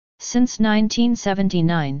Since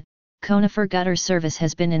 1979, Conifer Gutter Service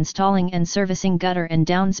has been installing and servicing gutter and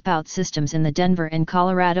downspout systems in the Denver and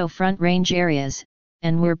Colorado Front Range areas,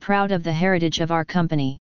 and we're proud of the heritage of our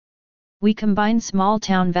company. We combine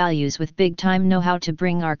small-town values with big-time know-how to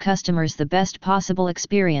bring our customers the best possible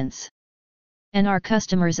experience. And our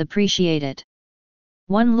customers appreciate it.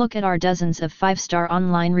 One look at our dozens of 5-star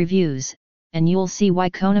online reviews, and you'll see why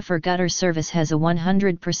Conifer Gutter Service has a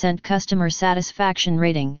 100% customer satisfaction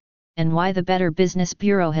rating, and why the Better Business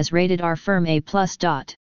Bureau has rated our firm A+.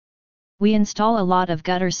 We install a lot of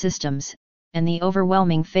gutter systems, and the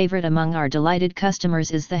overwhelming favorite among our delighted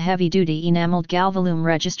customers is the heavy-duty enameled Galvalume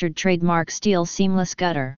registered trademark steel seamless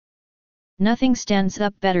gutter. Nothing stands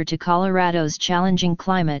up better to Colorado's challenging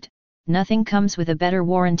climate, nothing comes with a better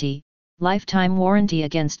warranty, lifetime warranty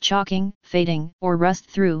against chalking, fading, or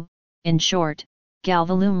rust-through. In short,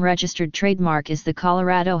 Galvalume registered trademark is the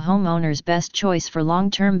Colorado homeowner's best choice for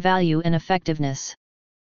long-term value and effectiveness.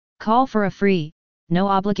 Call for a free,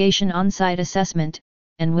 no-obligation on-site assessment,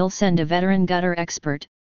 and we'll send a veteran gutter expert,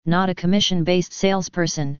 not a commission-based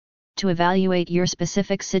salesperson, to evaluate your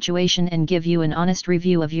specific situation and give you an honest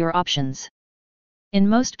review of your options. In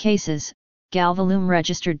most cases, Galvalume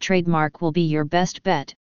registered trademark will be your best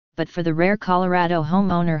bet, but for the rare Colorado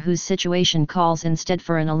homeowner whose situation calls instead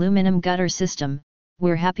for an aluminum gutter system,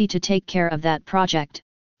 we're happy to take care of that project,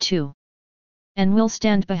 too. And we'll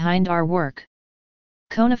stand behind our work.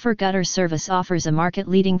 Conifer Gutter Service offers a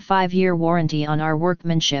market-leading 5-year warranty on our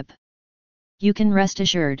workmanship. You can rest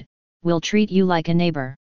assured, we'll treat you like a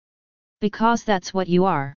neighbor. Because that's what you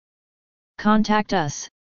are. Contact us.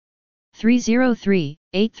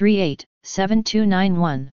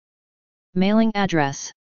 303-838-7291. Mailing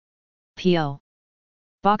address: P.O.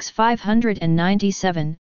 Box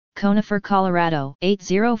 597, Conifer, Colorado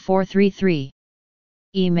 80433.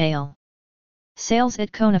 Email: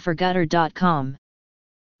 sales@conifergutter.com.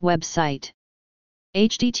 Website: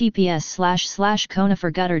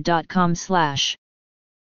 https://conifergutter.com/